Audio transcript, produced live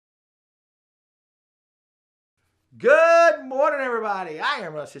Good morning, everybody. I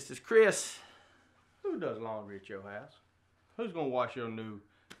am Russ. This is Chris. Who does laundry at your house? Who's going to wash your new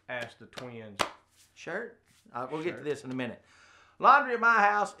Ask the Twins Shirt? We'll get to this in a minute. Laundry at my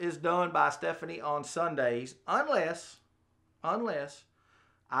house is done by Stephanie on Sundays, unless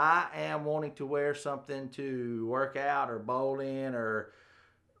I am wanting to wear something to work out or bowl in or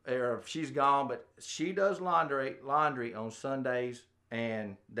if she's gone. But she does laundry on Sundays,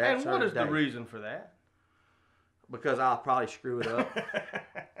 and that's And what her is day. the reason for that? Because I'll probably screw it up.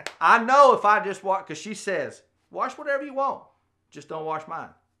 I know if I just wash, because she says, wash whatever you want. Just don't wash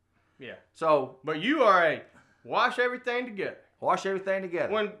mine. Yeah. So. But you are a wash everything together. Wash everything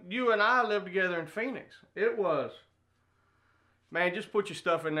together. When you and I lived together in Phoenix, it was, man, just put your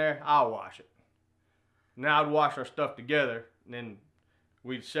stuff in there, I'll wash it. Now I'd wash our stuff together, and then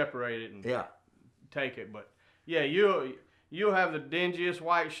we'd separate it and take it. But yeah, you'll have the dingiest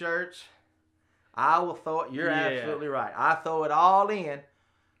white shirts. I will throw it. You're absolutely right. I throw it all in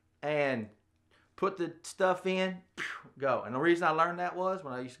and put the stuff in, go. And the reason I learned that was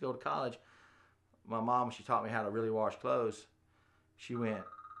when I used to go to college, my mom, she taught me how to really wash clothes. She knew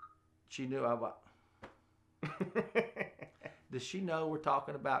Does she know we're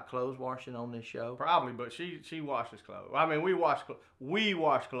talking about clothes washing on this show? Probably, but she washes clothes. I mean, we wash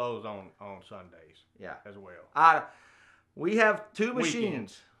clothes on Sundays. Yeah, as well. We have two machines.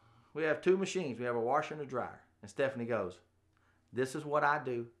 Weekends. We have two machines. We have a washer and a dryer. And Stephanie goes, "This is what I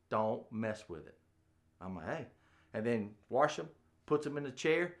do. Don't mess with it." I'm like, "Hey," and then wash them, puts them in the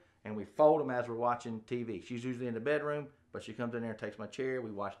chair, and we fold them as we're watching TV. She's usually in the bedroom, but she comes in there and takes my chair.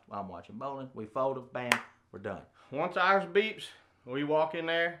 I'm watching bowling. We fold them. Bam, we're done. Once ours beeps, we walk in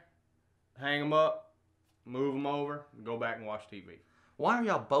there, hang them up, move them over, and go back and watch TV. Why are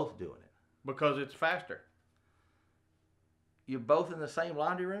y'all both doing it? Because it's faster. You're both in the same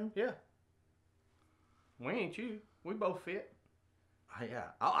laundry room? Yeah. We ain't you. We both fit. Yeah.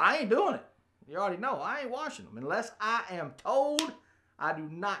 I ain't doing it. You already know. I ain't washing them. Unless I am told, I do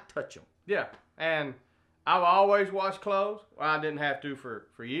not touch them. Yeah. And I've always washed clothes. Well, I didn't have to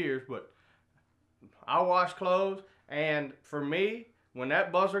for years, but I wash clothes. And for me, when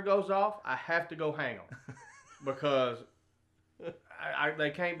that buzzer goes off, I have to go hang them. Because they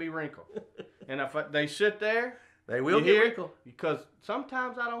can't be wrinkled. And if they sit there, they will get wrinkled. Because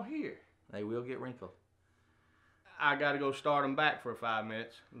sometimes I don't hear. They will get wrinkled. I got to go start them back for 5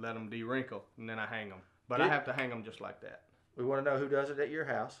 minutes, let them de-wrinkle, and then I hang them. But I have to hang them just like that. We want to know who does it at your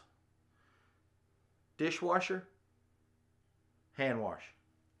house. Dishwasher, hand wash.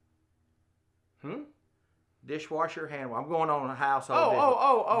 Dishwasher, hand wash. I'm going on a household.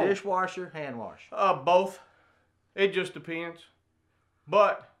 Oh. Dishwasher, hand wash. Both. It just depends.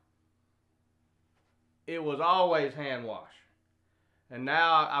 But it was always hand wash. And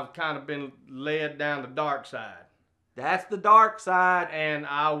now I've kind of been led down the dark side. That's the dark side. And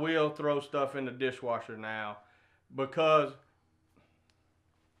I will throw stuff in the dishwasher now because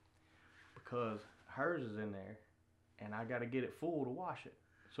hers is in there and I got to get it full to wash it.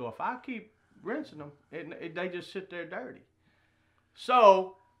 So if I keep rinsing them, they just sit there dirty.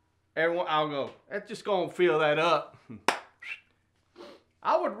 So I'll go, that's just going to fill that up.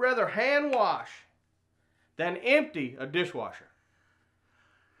 I would rather hand wash than empty a dishwasher.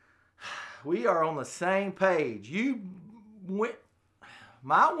 We are on the same page.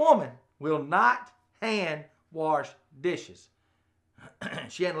 My woman will not hand wash dishes.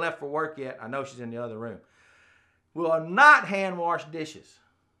 She hadn't left for work yet. I know she's in the other room. Will not hand wash dishes.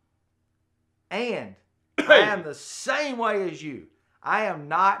 And I am the same way as you. I am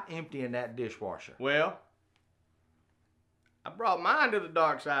not emptying that dishwasher. Well, I brought mine to the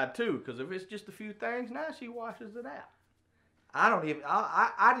dark side too, because if it's just a few things, now she washes it out.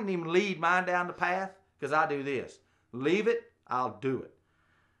 I didn't even lead mine down the path because I do this. Leave it, I'll do it.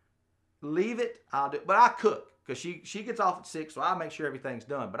 Leave it, I'll do it. But I cook because she gets off at 6, so I make sure everything's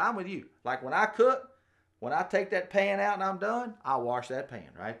done. But I'm with you. Like when I cook, when I take that pan out and I'm done, I'll wash that pan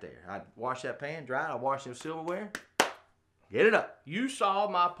right there. I wash that pan, dry it, I wash the silverware, get it up. You saw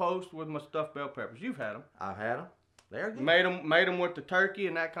my post with my stuffed bell peppers. You've had them. I've had them. They're good. Made them with the turkey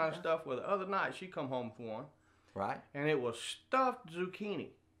and that kind of stuff. Well, the other night she come home for one. Right. And it was stuffed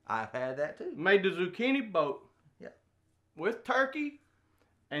zucchini. I've had that too. Made the zucchini boat. Yep. With turkey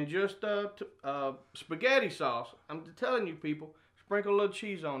and just spaghetti sauce. I'm telling you people, sprinkle a little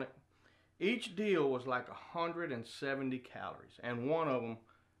cheese on it. Each deal was like 170 calories. And one of them,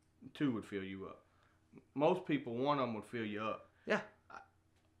 2 would fill you up. Most people, one of them would fill you up. Yeah.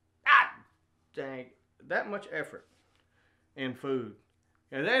 Dang, that much effort in food.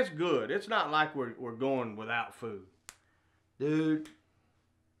 And that's good. It's not like we're going without food. Dude,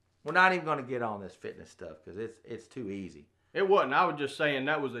 We're not even going to get on this fitness stuff because it's too easy. It wasn't. I was just saying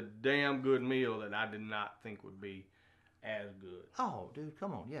that was a damn good meal that I did not think would be as good. Oh, dude,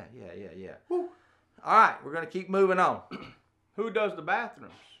 come on. Yeah. Woo. All right, we're going to keep moving on. Who does the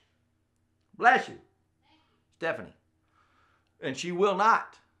bathrooms? Bless you. Stephanie. And she will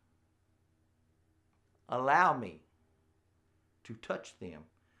not allow me to touch them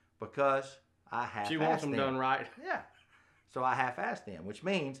because I half-assed them. She wants them done right. Yeah. So I half-assed them, which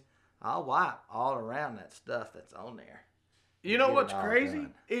means I'll wipe all around that stuff that's on there. You know what's crazy?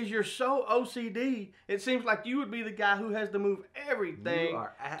 Is you're so OCD, it seems like you would be the guy who has to move everything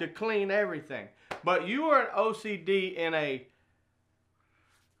to clean everything. But you are an OCD in a...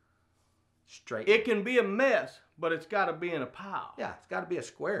 Straight. It can be a mess, but it's got to be in a pile. Yeah, it's got to be a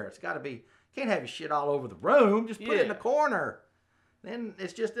square. It's got to be... Can't have your shit all over the room. Just put it in the corner. Then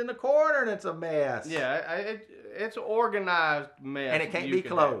it's just in the corner and it's a mess. Yeah, it's an organized mess. And it can't be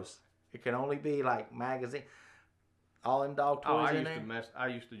clothes. It can only be like magazine. All in dog toys in there. I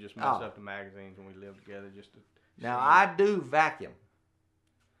used to just mess up the magazines when we lived together just to. Now I do vacuum.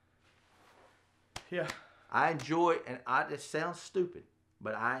 Yeah. I enjoy, and it sounds stupid,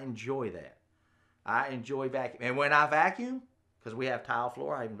 but I enjoy that. I enjoy vacuum, and when I vacuum, because we have tile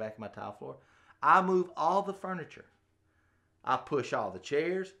floor, I even vacuum my tile floor. I move all the furniture. I push all the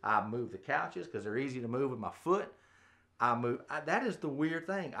chairs. I move the couches because they're easy to move with my foot. That is the weird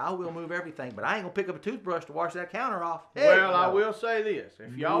thing. I will move everything, but I ain't gonna pick up a toothbrush to wash that counter off. Well, I will say this: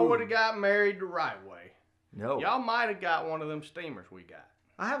 if y'all would have got married the right way, y'all might have got one of them steamers we got.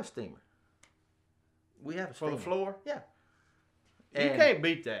 I have a steamer. We have a steamer for the floor. Yeah, you can't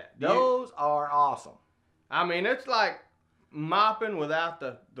beat that. Those are awesome. I mean, it's like mopping without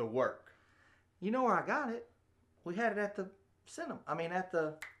the work. You know where I got it? We had it at the cinema.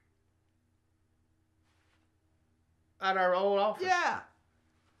 At our old office. Yeah.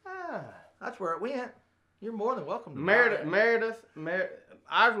 That's where it went. You're more than welcome to Meredith,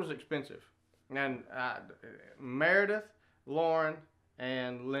 ours was expensive. And Meredith, Lauren,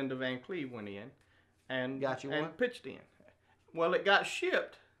 and Linda Van Cleve went in and pitched in. Well, it got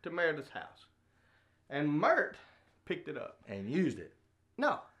shipped to Meredith's house. And Mert picked it up. And used it.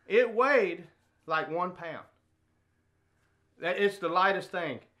 No. It weighed like 1 pound. It's the lightest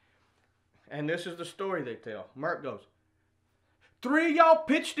thing. And this is the story they tell. Mert goes, 3 of y'all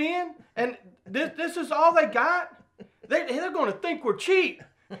pitched in, and this is all they got? They're going to think we're cheap.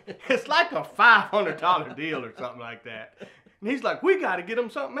 It's like a $500 deal or something like that. And he's like, we got to get them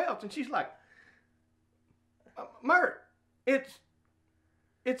something else. And she's like, Mert, it's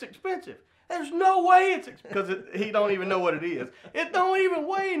expensive. There's no way it's expensive. Because he don't even know what it is. It don't even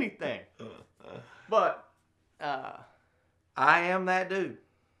weigh anything. But I am that dude.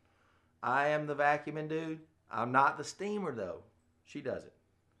 I am the vacuuming dude. I'm not the steamer though. She does it.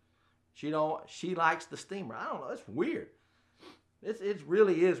 She likes the steamer. I don't know. It's weird. It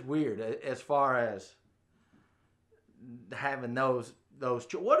really is weird as far as having those.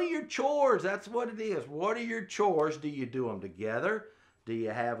 What are your chores? That's what it is. What are your chores? Do you do them together? Do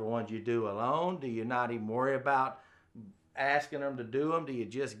you have the ones you do alone? Do you not even worry about asking them to do them? Do you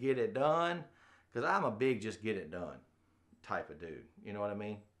just get it done? Because I'm a big just get it done type of dude. You know what I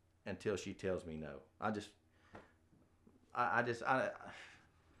mean? Until she tells me no.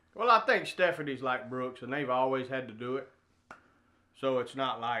 Well, I think Stephanie's like Brooks, and they've always had to do it. So it's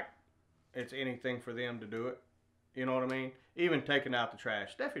not like it's anything for them to do it. You know what I mean? Even taking out the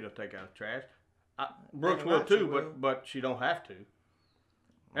trash. Stephanie will take out the trash. Brooks will too, but she don't have to.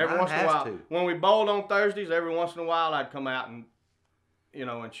 Every once in a while, when we bowled on Thursdays, every once in a while I'd come out and,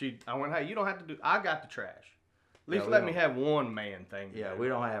 I went, hey, you don't have to do, I got the trash. At least let me have one man thing. Yeah, we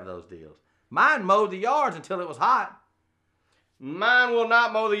don't have those deals. Mine mowed the yards until it was hot. Mine will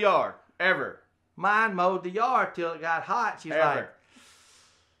not mow the yard, ever. Mine mowed the yard till it got hot. She's like,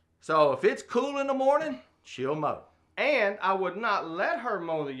 so if it's cool in the morning, she'll mow. And I would not let her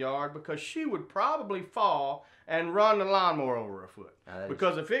mow the yard because she would probably fall and run the lawnmower over her foot.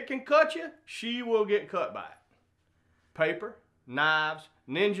 Because if it can cut you, she will get cut by it. Paper, knives,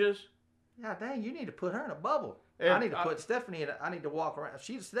 ninjas. Yeah, dang, you need to put her in a bubble. I need to put Stephanie in I need to walk around.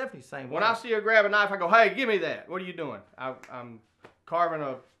 Stephanie's the same way. When I see her grab a knife, I go, hey, give me that. What are you doing? I'm carving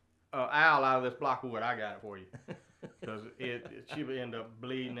a owl out of this block of wood. I got it for you. Because she would end up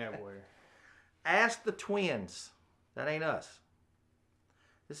bleeding everywhere. Ask the twins. That ain't us.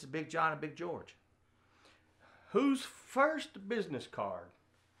 This is Big John and Big George. Whose first business card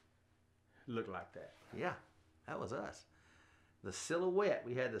looked like that? Yeah, that was us. The silhouette.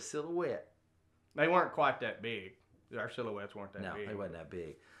 We had the silhouette. They weren't quite that big. Our silhouettes weren't that big. No, they wasn't that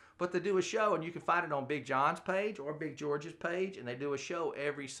big. But they do a show, and you can find it on Big John's page or Big George's page, and they do a show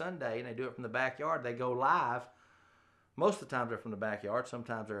every Sunday, and they do it from the backyard. They go live. Most of the time they're from the backyard.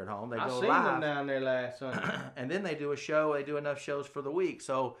 Sometimes they're at home. They go live. I seen them down there last Sunday. And then they do a show. They do enough shows for the week.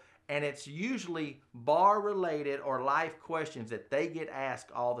 So, and it's usually bar-related or life questions that they get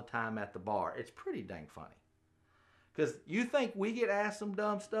asked all the time at the bar. It's pretty dang funny. Because you think we get asked some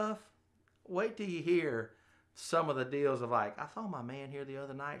dumb stuff? Wait till you hear some of the deals of like, I saw my man here the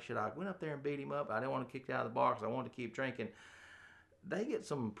other night. Should I went up there and beat him up? I didn't want to kick him out of the bar because I wanted to keep drinking. They get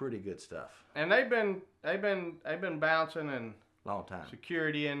some pretty good stuff. And they've been bouncing and long time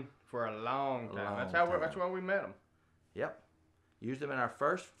security in for a long time. That's why we met them. Yep, used them in our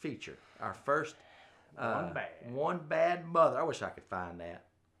first feature, our first One bad mother. I wish I could find that.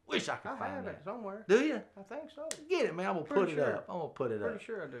 Wish I could I find have that it somewhere. Do you? I think so. Get it, man. I'm gonna put it up. I'm gonna put it up. Pretty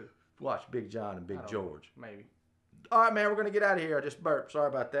sure I do. Watch Big John and Big George. Maybe. All right, man. We're gonna get out of here. I just burped. Sorry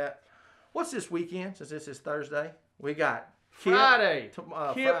about that. What's this weekend? Since this is Thursday, we got Friday. Kip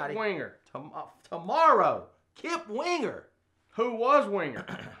Friday. Winger. Tomorrow, Kip Winger. Who was Winger.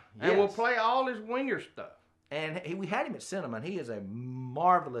 Yes. And we'll play all his Winger stuff. And we had him at Cinnamon. He is a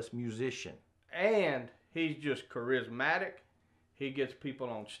marvelous musician. And he's just charismatic. He gets people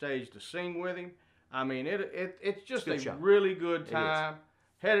on stage to sing with him. I mean, it's just a show. Really good time.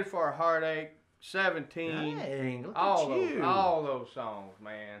 Headed for a Heartache, 17. Dang, look all at you. All those songs,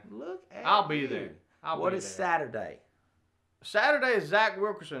 man. Look at I'll be you. there. What is Saturday? Saturday is Zach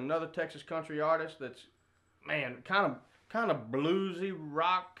Wilkerson, another Texas country artist that's, man, kind of bluesy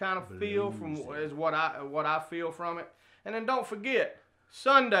rock kind of feel from is what I feel from it. And then don't forget,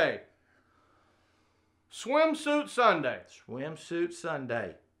 Sunday, Swimsuit Sunday. Swimsuit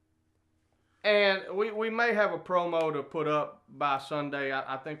Sunday. And we may have a promo to put up by Sunday.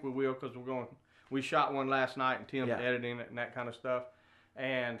 I think we will because we shot one last night and Tim's editing it and that kind of stuff.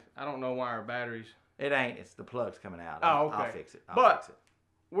 And I don't know why our batteries. It ain't. It's the plugs coming out. Oh, okay. I'll fix it. I'll fix it.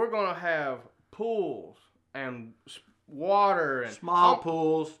 We're going to have pools and water and small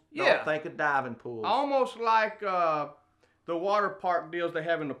pools. Yeah. Don't think of diving pools. Almost like the water park deals they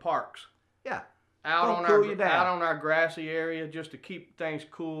have in the parks. Yeah. Out on our grassy area just to keep things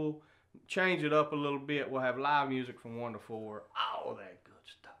cool. Change it up a little bit. We'll have live music from 1 to 4. All that good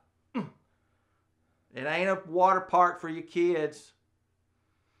stuff. It ain't a water park for your kids.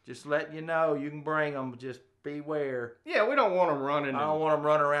 Just letting you know, you can bring them. Just beware. Yeah, we don't want them running. I don't want them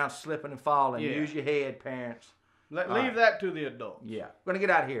running around slipping and falling. Yeah. Use your head, parents. Leave that to the adults. Yeah. We're going to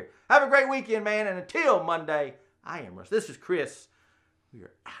get out of here. Have a great weekend, man. And until Monday, I am Russ. This is Chris. We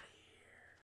are out of here.